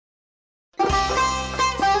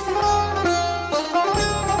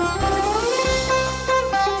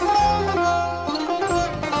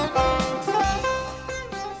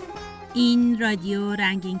این رادیو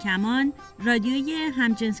رنگین کمان، رادیوی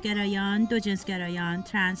همجنسگرایان، دوجنسگرایان،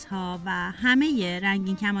 ترنس ها و همه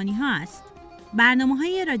رنگین کمانی ها است.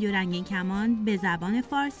 برنامه‌های رادیو رنگین کمان به زبان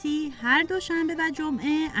فارسی هر دوشنبه و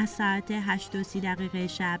جمعه از ساعت 8:30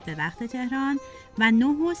 شب به وقت تهران و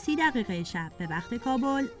 9:30 شب به وقت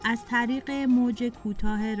کابل از طریق موج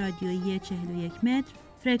کوتاه رادیویی 41 متر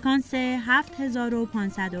فرکانس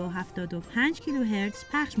 7575 کیلوهرتز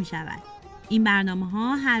پخش می شود. این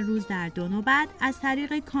برنامه‌ها هر روز در 2 نوبت از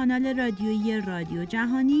طریق کانال رادیویی رادیو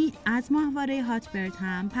جهانی از ماهواره هاتبرد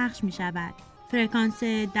هم پخش می شود. فرکانس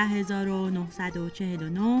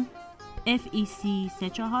 10949 FEC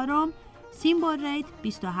 34 سیمبل ریت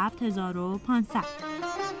 27500.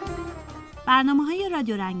 برنامه‌های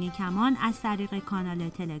رادیو رنگین کمان از طریق کانال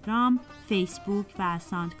تلگرام، فیسبوک و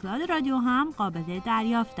ساندکلاد رادیو هم قابل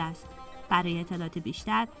دریافت است. برای اطلاعات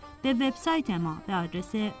بیشتر به وبسایت ما به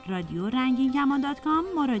آدرس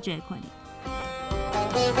radioranginkman.com مراجعه کنید.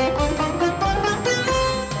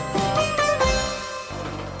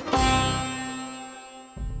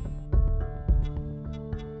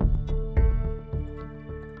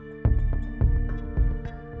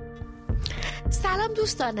 سلام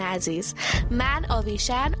دوستان عزیز، من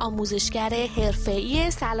آویشن، آموزشگر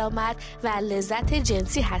حرفه‌ای سلامت و لذت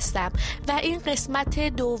جنسی هستم و این قسمت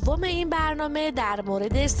دوم این برنامه در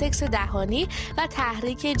مورد سکس دهانی و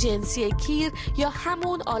تحریک جنسی کیر یا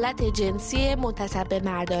همون آلت جنسی منتسب به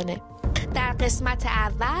مردانه. در قسمت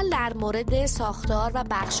اول در مورد ساختار و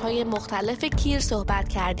بخش‌های مختلف کیر صحبت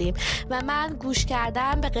کردیم و من گوش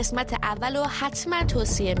کردم به قسمت اول رو حتما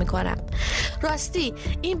توصیه میکنم. راستی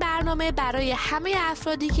این برنامه برای همه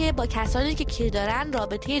افرادی که با کسانی که کیر دارن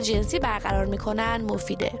رابطه جنسی برقرار میکنن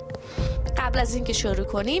مفیده. قبل از اینکه شروع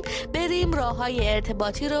کنیم بریم راه‌های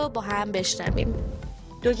ارتباطی رو با هم بشنویم.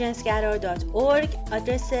 dojensgara.org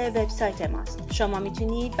آدرس وبسایت ماست. شما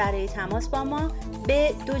میتونید برای تماس با ما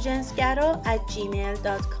به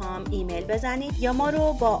dojensgara@gmail.com ایمیل بزنید یا ما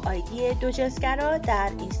رو با آیدی دوجنسگرا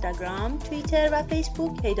در اینستاگرام، توییتر و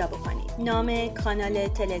فیسبوک پیدا بکنید. نام کانال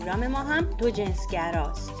تلگرام ما هم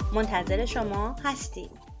دوجنسگراست. منتظر شما هستیم.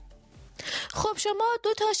 خب شما 2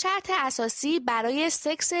 شرط اساسی برای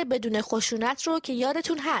سکس بدون خشونت رو که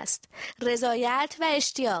یادتون هست: رضایت و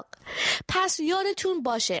اشتیاق. پس یادتون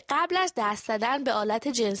باشه قبل از دست زدن به آلت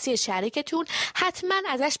جنسی شریکتون حتما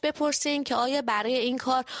ازش بپرسین که آیا برای این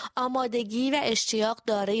کار آمادگی و اشتیاق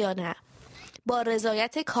داره یا نه. با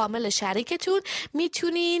رضایت کامل شریکتون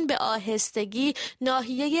میتونین به آهستگی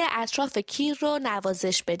ناحیه اطراف کیر رو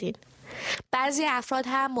نوازش بدین. بعضی افراد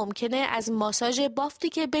هم ممکنه از ماساژ بافتی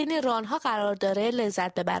که بین رانها قرار داره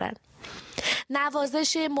لذت ببرن.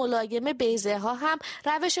 نوازش ملایم بیضه ها هم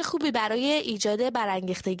روش خوبی برای ایجاد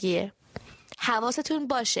برانگیختگیه. حواستون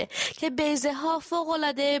باشه که بیضه ها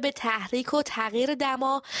فوق‌العاده به تحریک و تغییر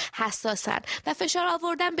دما حساسن و فشار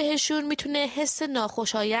آوردن بهشون میتونه حس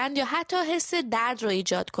ناخوشایند یا حتی حس درد رو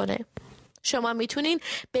ایجاد کنه. شما میتونین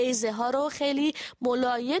بیضه ها رو خیلی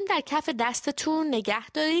ملایم در کف دستتون نگه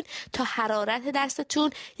دارین تا حرارت دستتون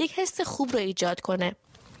یک حس خوب رو ایجاد کنه.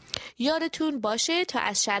 یادتون باشه تا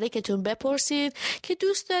از شریکتون بپرسید که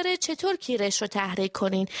دوست داره چطور کیرش رو تحریک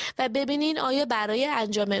کنین و ببینین آیا برای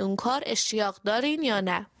انجام اون کار اشتیاق دارین یا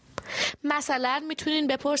نه. مثلا میتونین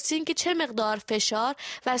بپرسین که چه مقدار فشار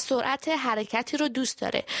و سرعت حرکتی رو دوست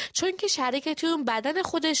داره، چون که شریکتون بدن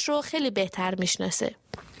خودش رو خیلی بهتر میشناسه.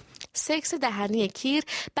 سکس دهنی کیر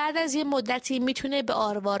بعد از یه مدتی میتونه به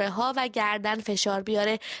آرواره ها و گردن فشار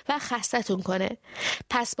بیاره و خستتون کنه.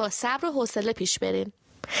 پس با صبر و حوصله پیش برین.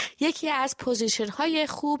 یکی از پوزیشن های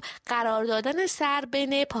خوب قرار دادن سر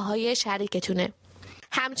بین پاهای شریکتونه.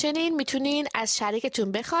 همچنین میتونین از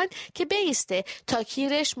شریکتون بخواین که بایسته تا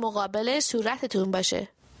کیرش مقابل صورتتون باشه.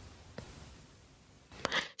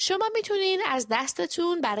 شما میتونین از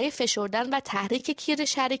دستتون برای فشردن و تحریک کیر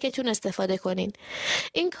شریکتون استفاده کنین.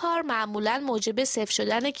 این کار معمولاً موجب سفت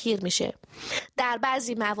شدن کیر میشه. در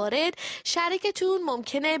بعضی موارد شریکتون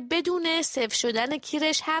ممکنه بدون سفت شدن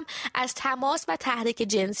کیرش هم از تماس و تحریک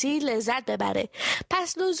جنسی لذت ببره.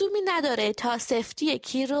 پس لزومی نداره تا سفتی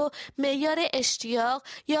کیر رو معیار اشتیاق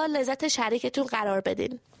یا لذت شریکتون قرار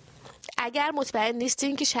بدین. اگر مطمئن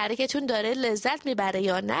نیستین که شریکتون داره لذت میبره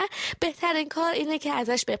یا نه، بهترین کار اینه که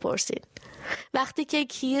ازش بپرسین. وقتی که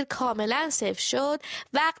کیر کاملا سفت شد،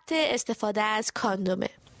 وقت استفاده از کاندومه.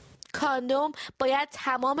 کاندوم باید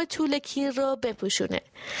تمام طول کیر رو بپوشونه.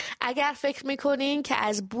 اگر فکر میکنین که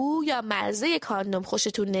از بو یا مزه کاندوم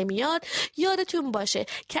خوشتون نمیاد، یادتون باشه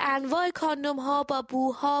که انواع کاندوم ها با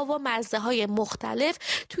بوها و مزه های مختلف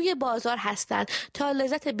توی بازار هستن تا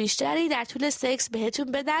لذت بیشتری در طول سکس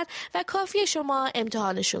بهتون بدن و کافیه شما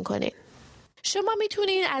امتحانشون کنین. شما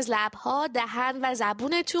میتونین از لبها، دهن و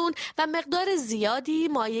زبونتون و مقدار زیادی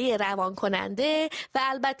مایع روان کننده و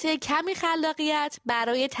البته کمی خلاقیت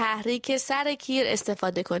برای تحریک سر کیر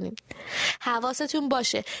استفاده کنین. حواستون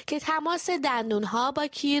باشه که تماس دندونها با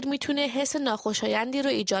کیر میتونه حس ناخوشایندی رو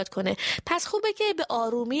ایجاد کنه. پس خوبه که به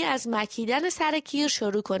آرومی از مکیدن سر کیر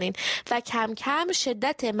شروع کنین و کم کم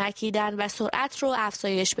شدت مکیدن و سرعت رو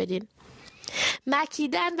افزایش بدین.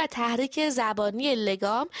 مکیدن و تحریک زبانی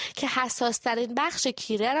لگام که حساسترین بخش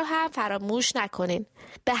کیره رو هم فراموش نکنین.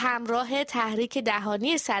 به همراه تحریک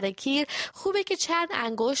دهانی سر کیر خوبه که چند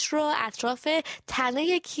انگشت رو اطراف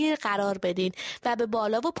تنه کیر قرار بدین و به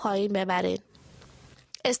بالا و پایین ببرین.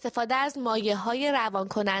 استفاده از مایع‌های روان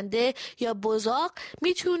کننده یا بزاق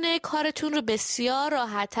میتونه کارتون رو بسیار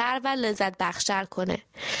راحت‌تر و لذت بخشتر کنه.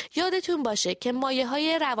 یادتون باشه که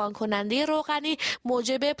مایع‌های روان کننده روغنی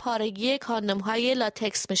موجب پارگی کاندوم‌های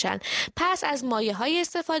لاتکس میشن. پس از مایع‌های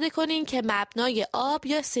استفاده کنین که مبنای آب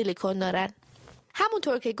یا سیلیکون دارن.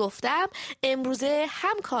 همونطور که گفتم امروزه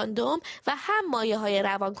هم کاندوم و هم مایع‌های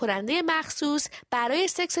روان کننده مخصوص برای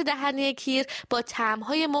سکس دهنی کیر با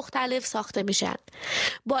طعم‌های مختلف ساخته میشن.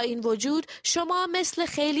 با این وجود شما مثل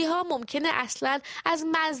خیلی ها ممکنه اصلاً از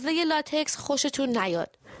مزه لاتکس خوشتون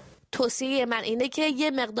نیاد. توصیه من اینه که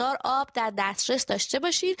یه مقدار آب در دسترس داشته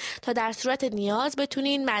باشین تا در صورت نیاز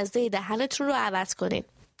بتونین مزه دهنتون رو عوض کنین.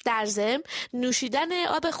 در ضمن نوشیدن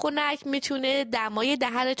آب خنک میتونه دمای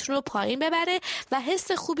دهنتون رو پایین ببره و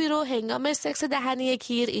حس خوبی رو هنگام سکس دهنی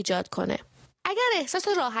کیر ایجاد کنه. اگر احساس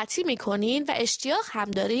راحتی میکنین و اشتیاق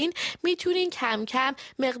هم دارین میتونین کم کم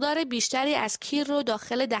مقدار بیشتری از کیر رو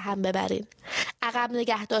داخل دهن ببرین. عقب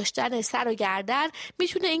نگه داشتن سر و گردن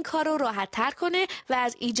میتونه این کار رو راحت تر کنه و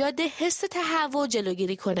از ایجاد حس تهوع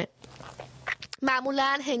جلوگیری کنه.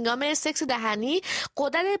 معمولا هنگام سکس دهنی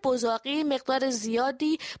غدد بزاقی مقدار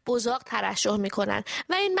زیادی بزاق ترشح میکنن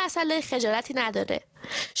و این مسئله خجالتی نداره.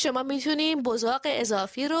 شما میتونین بزاق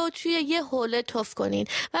اضافی رو توی یه حوله تف کنین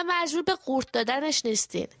و مجبور به قورت دادنش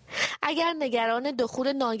نیستین. اگر نگران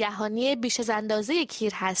دخول ناگهانی بیش از اندازه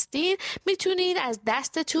کیر هستین میتونین از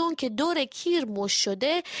دستتون که دور کیر مشت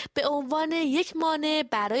شده به عنوان یک مانع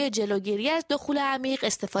برای جلوگیری از دخول عمیق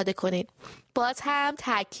استفاده کنین. باز هم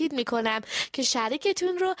تأکید میکنم که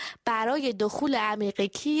شریکتون رو برای دخول عمیق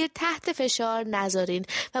کیر تحت فشار نذارین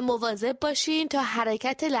و مواظب باشین تا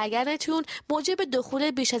حرکت لگنتون موجب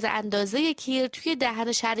دخول بیش از اندازه کیر توی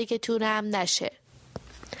دهن شریکتون هم نشه.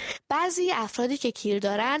 بعضی افرادی که کیر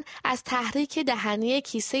دارن از تحریک دهنی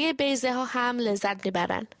کیسه بیضه ها هم لذت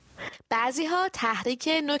میبرن. بعضی ها تحریک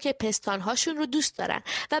نوک پستان هاشون رو دوست دارن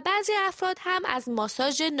و بعضی افراد هم از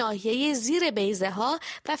ماساژ ناحیه زیر بیضه ها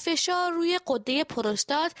و فشار روی غده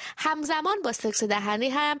پروستات همزمان با سکس دهنی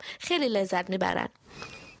هم خیلی لذت میبرن.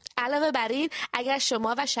 علاوه بر این اگر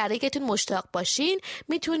شما و شریکتون مشتاق باشین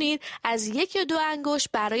میتونید از 1 یا 2 انگشت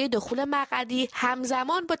برای دخول مقعدی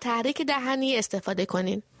همزمان با تحریک دهنی استفاده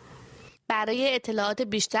کنین. برای اطلاعات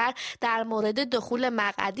بیشتر در مورد دخول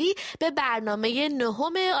مقعدی به برنامه 9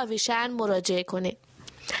 آویشن مراجعه کنید.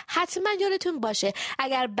 حتما یادتون باشه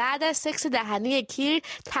اگر بعد از سکس دهنی کیر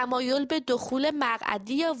تمایل به دخول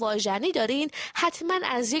مقعدی یا واژنی دارین حتما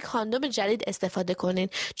از یک کاندوم جدید استفاده کنین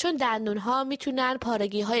چون دندونها میتونن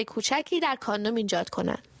پارگی‌های کوچکی در کاندوم ایجاد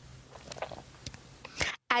کنن.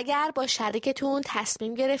 اگر با شریکتون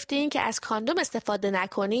تصمیم گرفتین که از کاندوم استفاده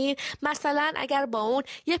نکنین، مثلا اگر با اون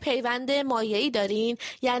یه پیوند مایعی دارین،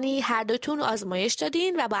 یعنی هر دوتون آزمایش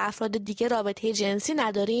دادین و با افراد دیگه رابطه جنسی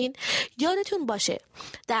ندارین، یادتون باشه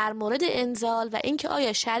در مورد انزال و اینکه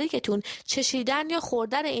آیا شریکتون چشیدن یا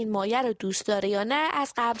خوردن این مایع رو دوست داره یا نه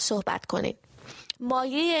از قبل صحبت کنین.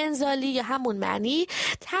 مایع انزالی یا همون معنی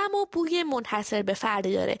طعم و بوی منحصر به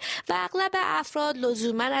فردی داره و اغلب افراد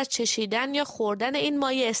لزوما از چشیدن یا خوردن این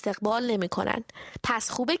مایع استقبال نمی‌کنن. پس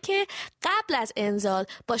خوبه که قبل از انزال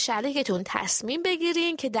با شریکتون تصمیم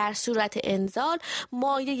بگیرین که در صورت انزال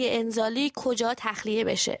مایع انزالی کجا تخلیه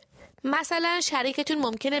بشه. مثلا شریکتون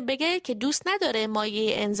ممکنه بگه که دوست نداره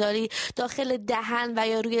مایع انزالی داخل دهن و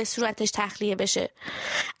یا روی صورتش تخلیه بشه.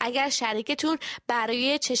 اگر شریکتون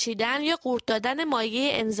برای چشیدن یا قورت دادن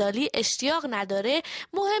مایع انزالی اشتیاق نداره،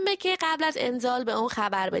 مهمه که قبل از انزال به اون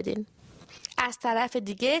خبر بدین. از طرف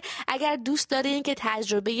دیگه اگر دوست دارین که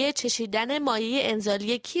تجربه چشیدن مایع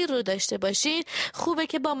انزالی کیر رو داشته باشین، خوبه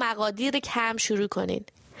که با مقادیر کم شروع کنین.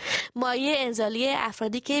 مایع انزالی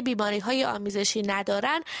افرادی که بیماری‌های آمیزشی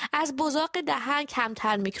ندارن از بزاق دهن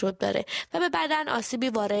کمتر میکروب داره و به بدن آسیبی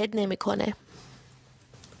وارد نمیکنه.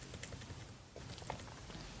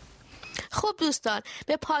 خب دوستان،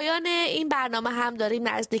 به پایان این برنامه هم داریم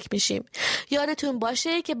نزدیک میشیم. یادتون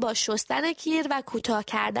باشه که با شستن کیر و کوتاه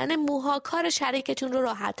کردن موها کار شریکتون رو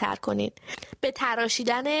راحت تر کنین. به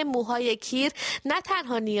تراشیدن موهای کیر نه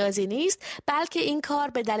تنها نیازی نیست، بلکه این کار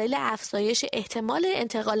به دلیل افزایش احتمال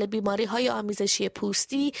انتقال بیماری‌های آمیزشی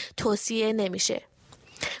پوستی توصیه نمیشه.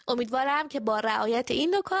 امیدوارم که با رعایت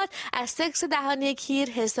این نکات از سکس دهانی کیر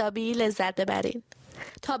حسابی لذت ببرین.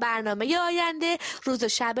 تا برنامه آینده، روز و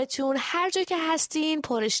شبتون هر جا که هستین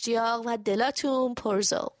پر اشتیاق و دلاتون پر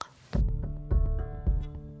ذوق.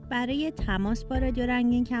 برای تماس با رادیو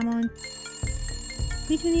رنگین کمان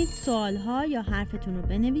میتونید سوالها یا حرفتون رو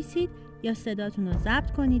بنویسید یا صداتون رو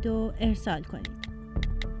ضبط کنید و ارسال کنید.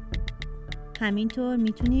 همینطور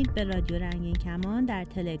میتونید به رادیو رنگین کمان در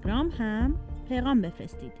تلگرام هم پیغام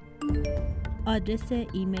بفرستید. آدرس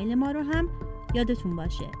ایمیل ما رو هم یادتون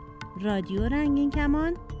باشه: رادیو رنگین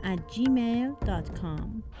کمان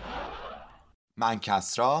 @gmail.com. من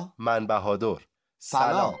کسرا. من بهادر.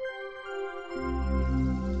 سلام.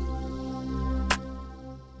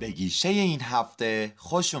 به گیشه این هفته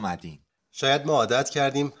خوش اومدین. شاید ما عادت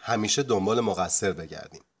کردیم همیشه دنبال مقصر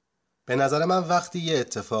بگردیم. به نظر من وقتی یه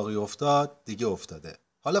اتفاقی افتاد دیگه افتاده.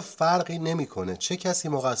 حالا فرقی نمیکنه چه کسی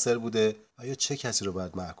مقصر بوده و یا چه کسی رو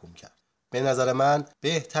باید محکوم کرد. به نظر من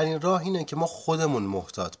بهترین راه اینه که ما خودمون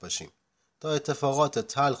محتاط باشیم تا اتفاقات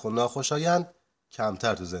تلخ و ناخوشایند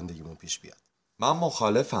کمتر تو زندگیمون پیش بیاد. من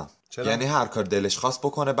مخالفم. چرا؟ یعنی هر کار دلش خواست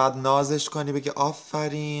بکنه بعد نازش کنی بگی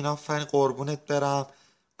آفرین آفرین قربونت برم.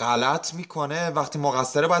 غلط میکنه. وقتی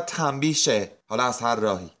مقصره باید تنبیه شه، حالا از هر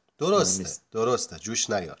راهی. درسته جوش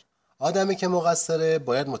نیار. آدمی که مقصره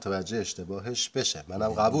باید متوجه اشتباهش بشه. منم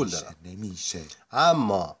قبول دارم. نمیشه.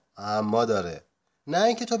 اما داره. نه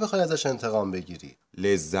اینکه تو بخوای ازش انتقام بگیری.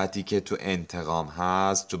 لذتی که تو انتقام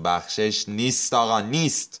هست تو بخشش نیست آقا،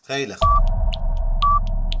 نیست. خیلی خوب.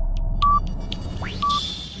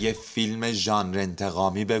 یه فیلم ژانر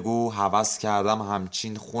انتقامی بگو، هوس کردم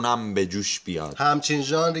همچین خونم به جوش بیاد. همچین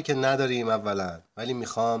ژانری که نداریم اولا، ولی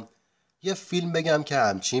میخوام یه فیلم بگم که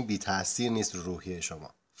همچین بی تأثیر نیست رو روحیه شما.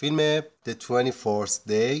 فیلم The 24th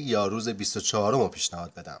Day یا روز 24 رو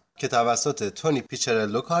پیشنهاد بدم که توسط تونی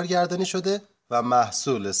پیچرلو کارگردانی شده و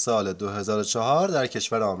محصول سال 2004 در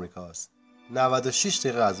کشور آمریکاست. 96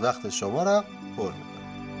 دقیقه از وقت شما را پر می‌کنه.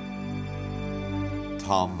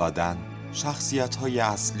 تام و دن شخصیت‌های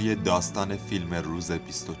اصلی داستان فیلم روز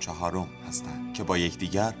 24 هستند که با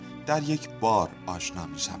یکدیگر در یک بار آشنا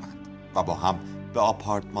می‌شوند و با هم به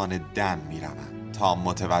آپارتمان دن می‌روند. تام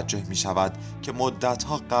متوجه می‌شود که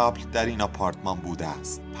مدت‌ها قبل در این آپارتمان بوده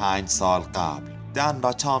است. 5 سال قبل دن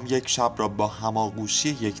و تام یک شب را با هماغوشی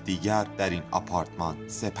یکدیگر در این آپارتمان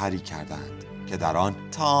سپری کردند که در آن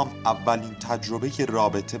تام اولین تجربه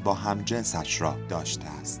رابطه با همجنسش را داشته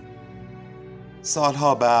است.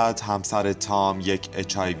 سالها بعد همسر تام یک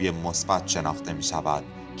HIV مثبت شناخته می شود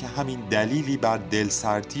که همین دلیلی بر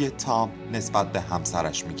دلسردی تام نسبت به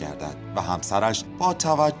همسرش می گردد و همسرش با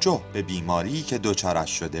توجه به بیماری که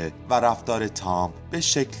دچارش شده و رفتار تام به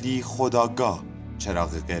شکلی خودآگاه چراغ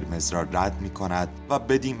قرمز را رد می کند و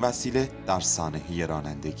بدین وسیله در سانحه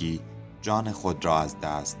رانندگی جان خود را از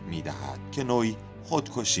دست می دهد که نوعی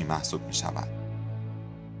خودکشی محسوب می شود.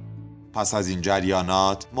 پس از این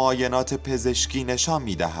جریانات معاینات پزشکی نشان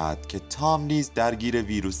می دهد که تام نیز درگیر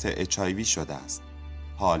ویروس HIV شده است.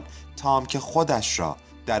 حال تام که خودش را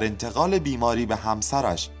در انتقال بیماری به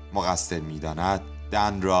همسرش مقصر می داند،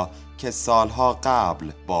 دن را که سالها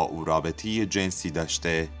قبل با او رابطه جنسی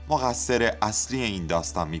داشته مقصر اصلی این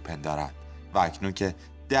داستان می پندارد و اکنون که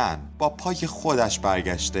دن با پای خودش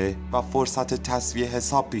برگشته و فرصت تسویه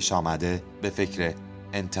حساب پیش آمده به فکر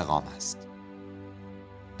انتقام است.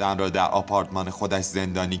 دن را در آپارتمان خودش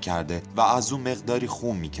زندانی کرده و از او مقداری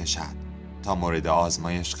خون می کشد تا مورد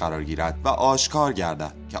آزمایش قرار گیرد و آشکار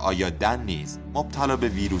گردد که آیا دن نیز مبتلا به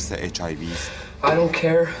ویروس HIV است. I don't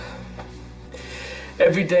care.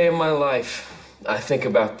 Every day of my life I think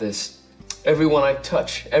about this. Everyone I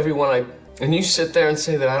touch, and you sit there and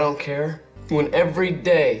say that I don't care? When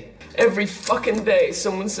every fucking day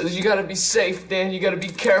someone says you gotta be safe, Dan, you gotta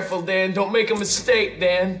be careful, Dan, don't make a mistake,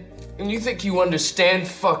 Dan. And you think you understand?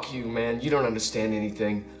 Fuck you, man. You don't understand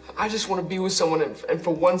anything. I just want to be with someone and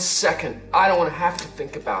for 1 second, I don't want to have to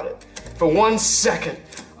think about it. For 1 second,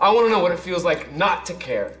 I want to know what it feels like not to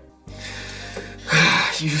care.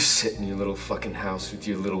 You sit in your little fucking house with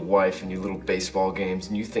your little wife and your little baseball games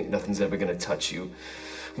and you think nothing's ever gonna touch you.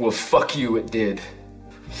 Well, fuck you, it did.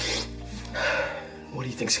 What do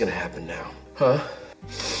you think's gonna happen now? Huh?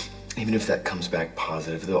 Even if that comes back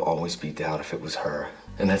positive, there'll always be doubt if it was her.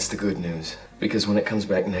 And that's the good news. Because when it comes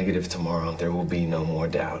back negative tomorrow, there will be no more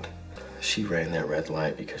doubt. She ran that red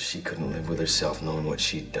light because she couldn't live with herself knowing what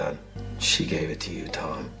she'd done. She gave it to you,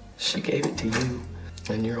 Tom. She gave it to you.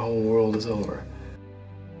 And your whole world is over.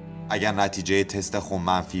 اگر نتیجه تست خون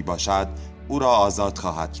منفی باشد، او را آزاد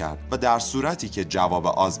خواهد کرد و در صورتی که جواب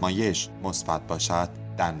آزمایش مثبت باشد،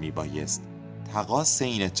 دن میبایست تقاص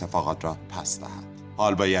این اتفاقات را پس دهد.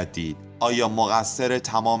 حال باید دید آیا مقصر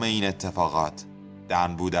تمام این اتفاقات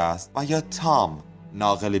دن بوده است و یا تام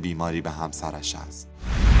ناقل بیماری به همسرش است.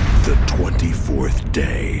 The 24th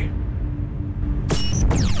day.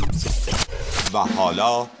 و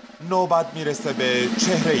حالا نوبت میرسه به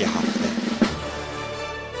چهره هفته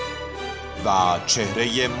و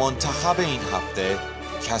چهره منتخب این هفته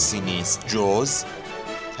کسی نیست جز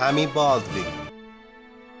تامی بالدوین.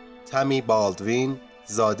 تامی بالدوین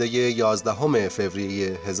زاده 11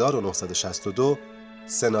 فوریه 1962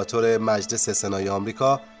 سناتور مجلس سنای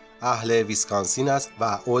آمریکا اهل ویسکانسین است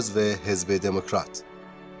و عضو حزب دموکرات.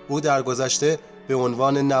 او در گذشته به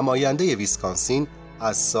عنوان نماینده ویسکانسین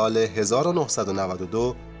از سال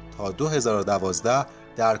 1992 تا 2012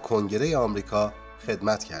 در کنگره آمریکا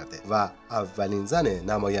خدمت کرده و اولین زن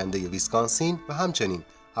نماینده ویسکانسین و همچنین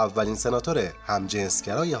اولین سناتور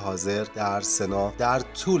همجنسگرای حاضر در سنا در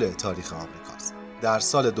طول تاریخ آمریکاست. در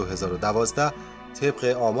سال 2012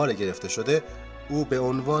 طبق آمار گرفته شده او به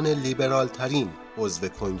عنوان لیبرال ترین عضو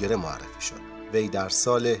کنگره معرفی شد. وی در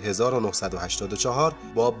سال 1984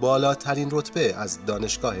 با بالاترین رتبه از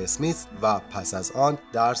دانشگاه اسمیت و پس از آن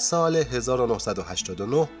در سال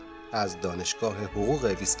 1989 از دانشگاه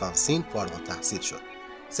حقوق ویسکانسین فارغ التحصیل شد.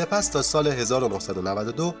 سپس تا سال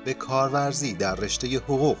 1992 به کارورزی در رشته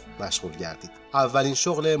حقوق مشغول گردید. اولین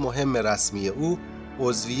شغل مهم رسمی او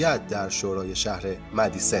عضویت در شورای شهر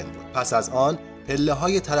مدیسن بود. پس از آن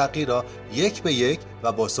پله‌های ترقی را یک به یک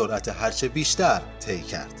و با سرعت هرچه بیشتر طی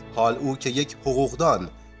کرد. حال او که یک حقوقدان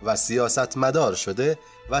و سیاستمدار شده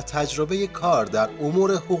و تجربه کار در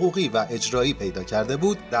امور حقوقی و اجرایی پیدا کرده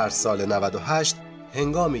بود، در سال 98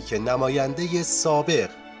 هنگامی که نماینده سابق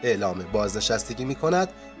اعلام بازنشستگی می کند،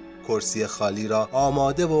 کرسی خالی را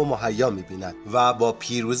آماده و مهیا می بیند و با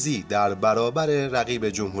پیروزی در برابر رقیب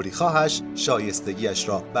جمهوری خواهش شایستگیش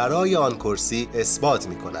را برای آن کرسی اثبات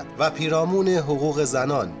می کند و پیرامون حقوق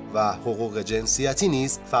زنان و حقوق جنسیتی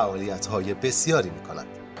نیز فعالیت‌های بسیاری می کند.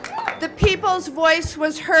 The people's voice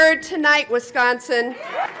was heard tonight, Wisconsin,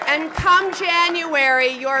 and come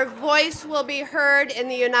January, your voice will be heard in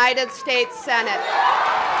the United States Senate.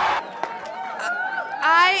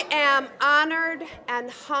 I am honored and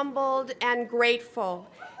humbled and grateful,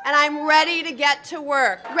 and I'm ready to get to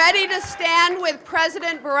work, ready to stand with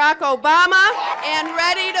President Barack Obama, and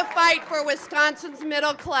ready to fight for Wisconsin's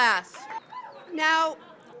middle class. Now,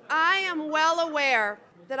 I am well aware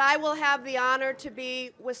that I will have the honor to be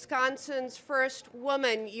Wisconsin's first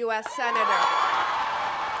woman U.S. Senator.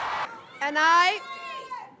 And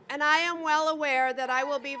I am well aware that I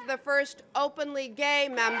will be the first openly gay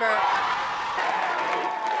member.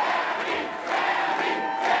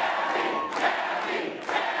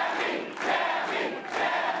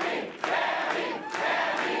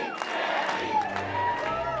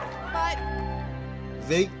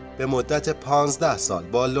 وی به مدت 15 سال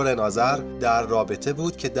با لورن آذر در رابطه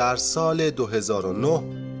بود که در سال 2009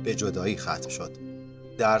 به جدایی ختم شد.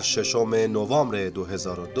 در 6 نوامبر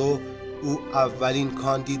 2002 او اولین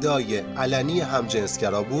کاندیدای علنی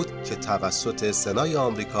همجنسگرا بود که توسط سنای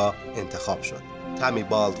آمریکا انتخاب شد. تامی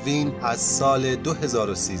بالدوین از سال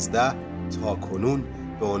 2013 تا کنون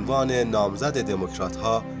به عنوان نامزد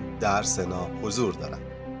دموکرات‌ها در سنا حضور دارد.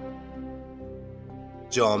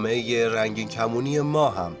 جامعه رنگین کمونی ما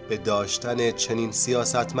هم به داشتن چنین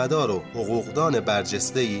سیاستمدار و حقوقدان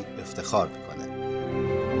برجسته‌ای افتخار می‌کنه.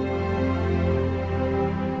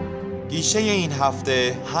 گیشه این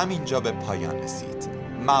هفته همینجا به پایان رسید.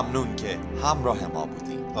 ممنون که همراه ما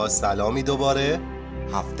بودید. تا سلامی دوباره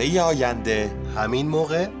هفته آینده همین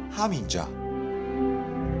موقع همینجا.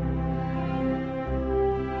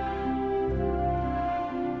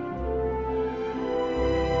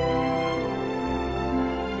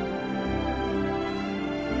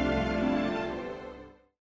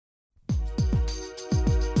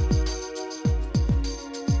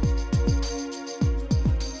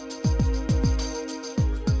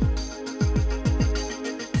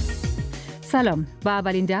 سلام، با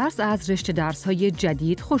اولین درس از رشته درس‌های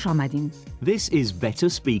جدید خوش آمدین. This is better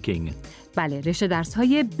speaking. بله، رشته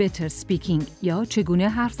درس‌های better speaking یا چگونه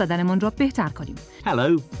حرف زدنمان را بهتر کنیم.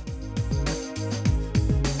 Hello.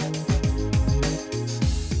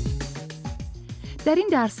 در این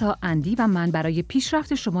درس‌ها اندی و من برای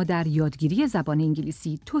پیشرفت شما در یادگیری زبان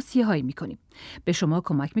انگلیسی توصیه‌هایی می‌کنیم. به شما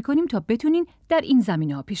کمک می‌کنیم تا بتونین در این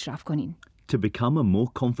زمینه‌ها پیشرفت کنین. To become a more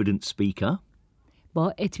confident speaker.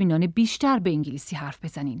 با اطمینان بیشتر به انگلیسی حرف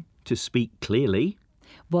بزنین. To speak clearly.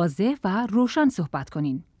 واضح و روشن صحبت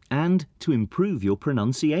کنین. And to improve your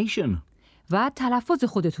pronunciation. و تلفظ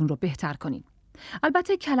خودتون رو بهتر کنین.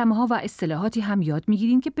 البته کلمه ها و اصطلاحاتی هم یاد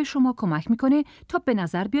میگیرین که به شما کمک میکنه تا به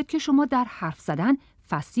نظر بیاد که شما در حرف زدن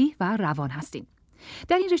فصیح و روان هستین.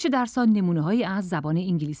 در این رشته درس‌ها نمونه‌هایی از زبان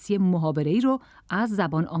انگلیسی محاوره‌ای رو از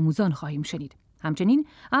زبان آموزان خواهیم شنید. همچنین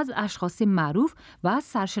از اشخاص معروف و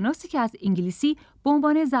سرشناسی که از انگلیسی به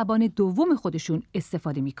عنوان زبان دوم خودشون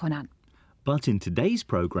استفاده میکنن. But in today's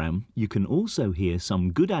program, you can also hear some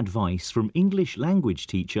good advice from English language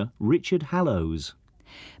teacher Richard Hallows.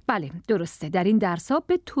 بله، درسته. در این درس‌ها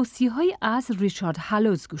به توصیه‌های از ریچارد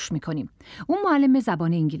هالوز گوش می‌کنیم. اون معلم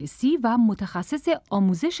زبان انگلیسی و متخصص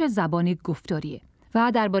آموزش زبان گفتاریه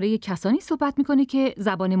و درباره کسانی صحبت می‌کنه که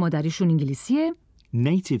زبان مادریشون انگلیسیه.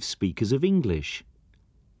 Native speakers of English.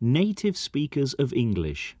 Native speakers of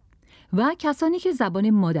English. و کسانی که زبان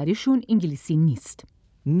مادریشون انگلیسی نیست.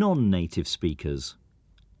 Non-native speakers.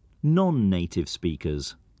 Non-native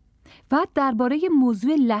speakers. و درباره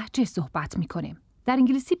موضوع لهجه صحبت می‌کنه. در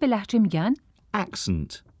انگلیسی به لهجه میگن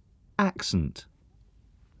Accent. Accent.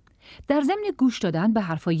 در ضمن گوش دادن به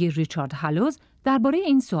حرفای ریچارد هالوز درباره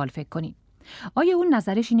این سوال فکر کنید. آیا اون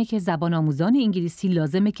نظرش اینه که زبان آموزان انگلیسی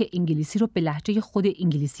لازمه که انگلیسی رو به لهجه خود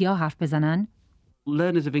انگلیسی‌ها حرف بزنن؟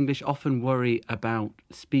 Learners of English often worry about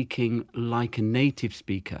speaking like a native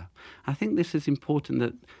speaker. I think this is important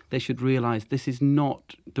that they should realize this is not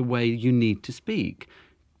the way you need to speak.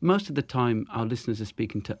 Most of the time our listeners are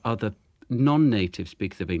speaking to other non-native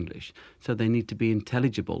speakers of English, so they need to be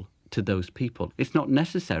intelligible to those people. It's not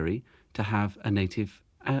necessary to have a native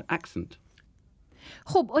accent.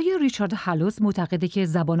 خب آیا ریچارد هالوز معتقده که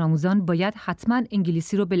زبان آموزان باید حتما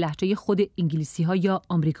انگلیسی رو به لهجه خود انگلیسی‌ها یا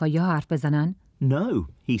آمریکایی‌ها حرف بزنن؟ No,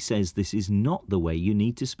 he says this is not the way you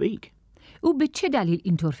need to speak. او به چه دلیل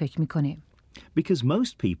اینطور فکر میکنه؟ Because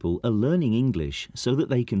most people are learning English so that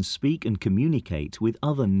they can speak and communicate with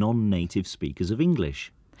other non-native speakers of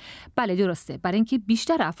English. بله درسته، برای اینکه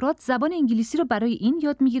بیشتر افراد زبان انگلیسی رو برای این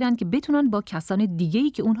یاد میگیرن که بتونن با کسان دیگه‌ای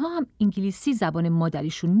که اونها هم انگلیسی زبان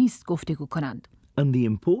مادریشون نیست گفتگو کنند. And the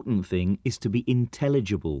important thing is to be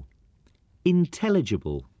intelligible.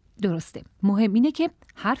 Intelligible. درسته. مهم اینه که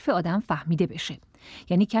حرف آدم فهمیده بشه.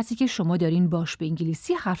 یعنی کسی که شما دارین باش به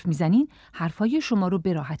انگلیسی حرف میزنین، حرفای شما رو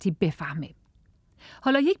به راحتی بفهمه.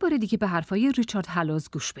 حالا یک بار دیگه به حرفای ریچارد هالوز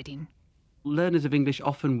گوش بدین. Learners of English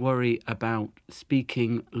often worry about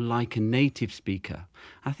speaking like a native speaker.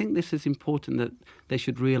 I think this is important that they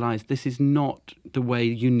should realize this is not the way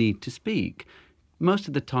you need to speak. Most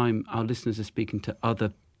of the time our listeners are speaking to other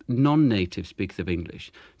non-native speakers of English,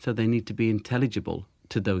 so they need to be intelligible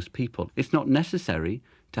to those people. It's not necessary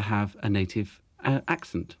to have a native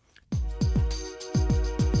accent.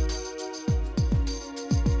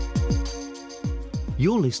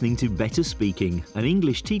 You're listening to Better Speaking, an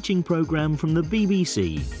English teaching program from the BBC.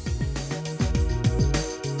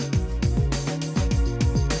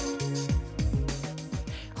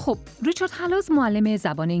 خب، ریچارد هالوز معلم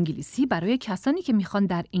زبان انگلیسی برای کسانی که میخوان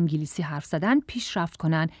در انگلیسی حرف زدن پیشرفت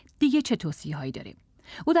کنن دیگه چه توصیه‌هایی داره؟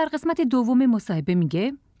 او در قسمت دوم مصاحبه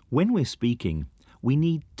میگه When we're speaking, we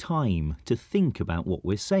need time to think about what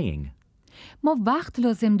we're saying. ما وقت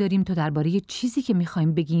لازم داریم تا درباره چیزی که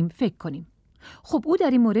میخوایم بگیم فکر کنیم. خب او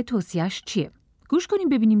در این مورد توصیه‌اش چیه؟ گوش کنیم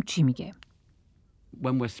ببینیم چی میگه.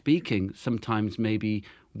 When we're speaking, sometimes maybe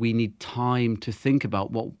we need time to think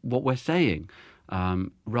about what we're saying.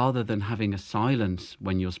 Rather than having a silence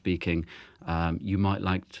when you're speaking, you might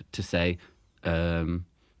like to say,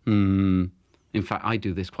 in fact, I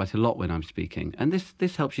do this quite a lot when I'm speaking. And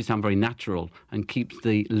this helps you sound very natural and keeps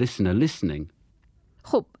the listener listening.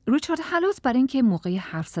 خب، ریچارد هالوز برای اینکه موقع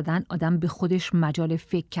حرف زدن آدم به خودش مجال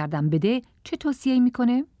فکر کردن بده، چه توصیه‌ای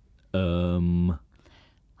میکنه؟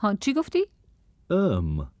 ها، چی گفتی؟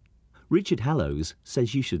 Richard Hallows says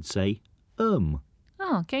you should say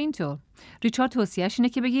که اینطور. ریچارد توصیه‌اش اینه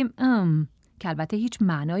که بگیم که البته هیچ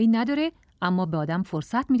معنایی نداره، اما به آدم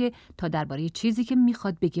فرصت میده تا درباره چیزی که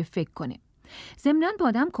میخواد بگه فکر کنه. ضمناً به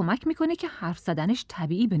آدم کمک میکنه که حرف زدنش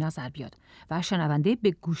طبیعی به نظر بیاد و شنونده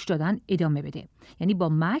به گوش دادن ادامه بده. یعنی با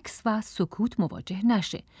مکث و سکوت مواجه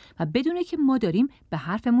نشه و بدونه که ما داریم به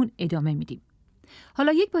حرفمون ادامه میدیم.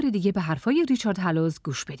 حالا یک بار دیگه به حرفای ریچارد هالوز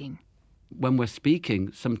گوش بدین. When we're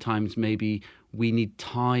speaking, sometimes maybe we need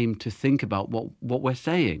time to think about what we're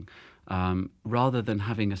saying. Rather than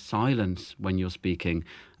having a silence when you're speaking,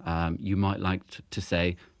 you might like to say,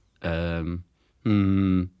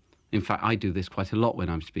 in fact, I do this quite a lot when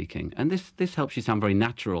I'm speaking. And this helps you sound very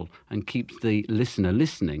natural and keeps the listener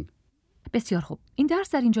listening. بسیار خوب، این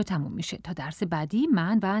درس در اینجا تموم میشه. تا درس بعدی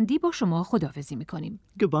من و اندی با شما خداحافظی میکنیم.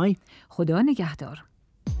 Goodbye. خدا نگهدار.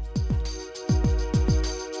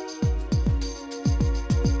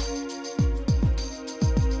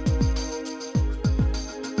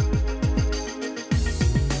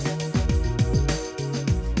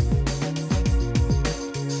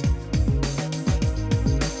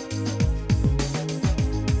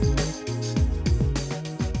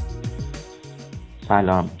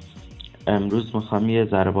 سلام. امروز میخوام یه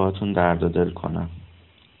ذره باهاتون درد و دل کنم.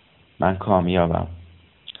 من کامیابم،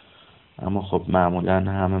 اما خب معمولا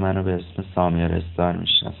همه منو به اسم سامیارستان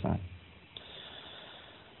میشناسن.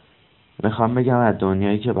 میخوام بگم از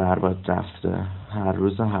دنیایی که برباد رفته، هر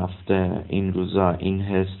روز هفته این روزا این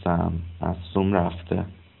حسم از سوم رفته.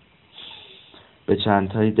 به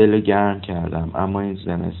چندتایی دل گرم کردم، اما این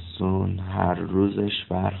زمستون هر روزش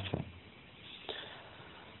برفه.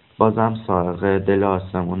 بازم سائقه دل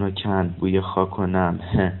آسمونو کند، بوی خاک و نم.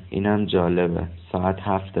 اینم جالبه، ساعت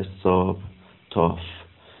 7 صبح توف.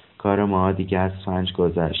 کار ما دیگه از 5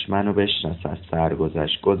 گذشت. منو بشناس از سر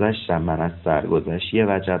گذشت. گذشتم من از سر گذشت. یه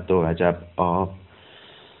وجب دو وجب آب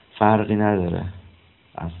فرقی نداره،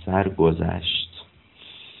 از سر گذشت.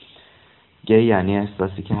 گه یعنی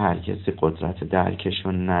احساسی که هر کسی قدرت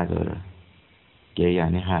درکشو نداره. گه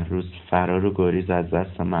یعنی هر روز فرار و گریز از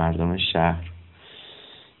دست مردم شهر.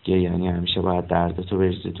 گه یعنی همیشه باید دردتو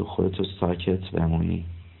بریزی تو خودتو ساکت بمونی.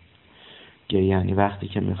 گه یعنی وقتی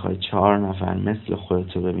که میخوای 4 نفر مثل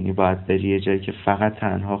خودتو ببینی باید بری یه جایی که فقط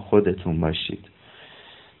تنها خودتون باشید.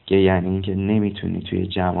 گه یعنی اینکه نمیتونی توی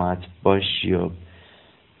جماعت باشی و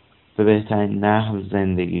به بهترین نحو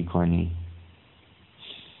زندگی کنی.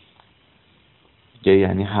 گه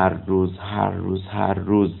یعنی هر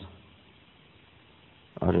روز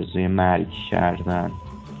آرزوی مرگ کردن.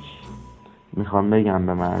 میخوام بگم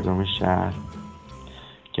به مردم شهر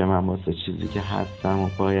که من واسه چیزی که هستم و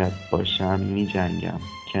باید باشم میجنگم،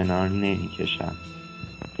 کنار نمیکشم.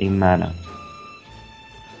 این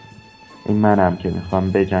منم که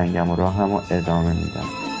میخوام بجنگم و راهمو ادامه میدم.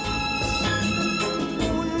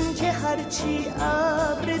 اون که هرچی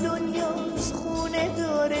ابر دنیاست خونه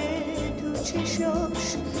داره تو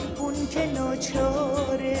چشاش، اون که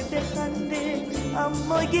ناچاره بخنده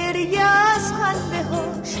اما گریه از خنده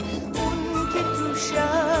هاش، اون که تو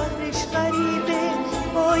شهرش غریبه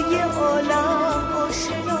با یه عالم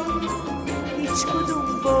آشنا، هیچ کدوم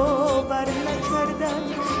باور نکردن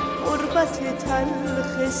غربت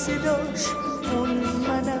تلخ صداش.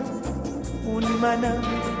 اون منم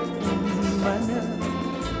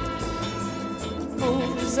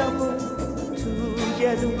بغضم و تو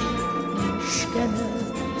گلوم میشکنم.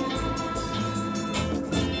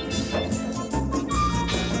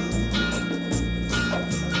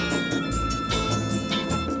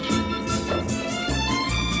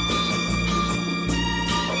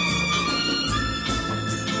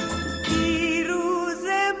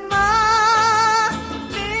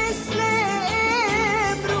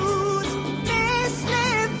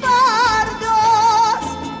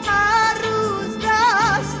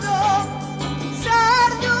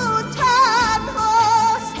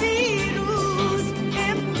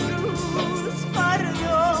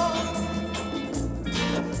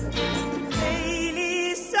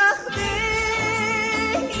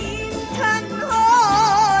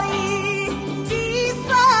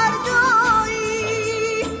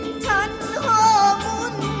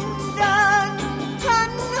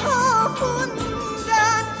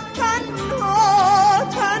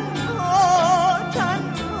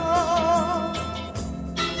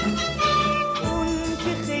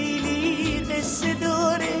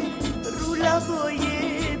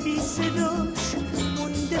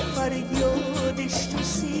 فریادش تو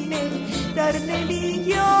سینه در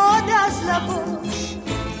نمیاد از لباش.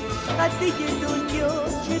 قده دنیا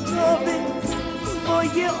کتابه با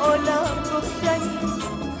یه عالم گفتنی،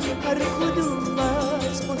 هر کدوم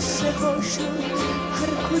از قصه هاشو،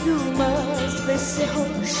 هر کدوم از قصه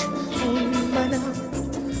هاش. اون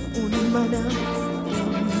منم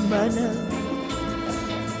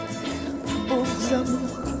بغضم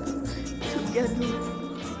تو گلوم.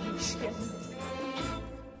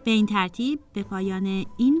 به این ترتیب به پایان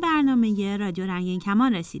این برنامه رادیو رنگین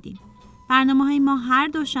کمان رسیدیم. برنامه‌های ما هر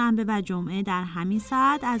دوشنبه و جمعه در همین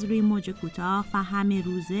ساعت از روی موج کوتاه و همه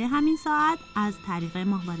روزه همین ساعت از طریق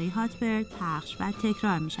ماهواره هاتبرد پخش و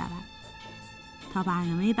تکرار می شود. تا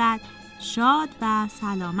برنامه بعد شاد و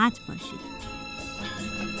سلامت باشید.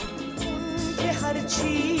 اون که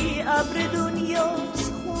هرچی ابر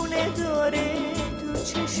دنیاست خونه داره تو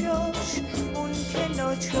چشاش، اون که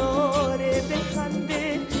ناچاره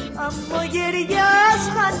بخنده اما گریه از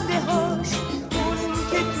خنده هاش، اون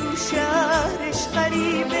که تو شهرش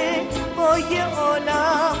غریبه با یه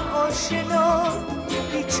عالم آشنا،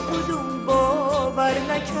 هیچ کدوم باور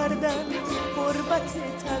نکردن غربت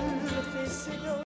تلخ صدا.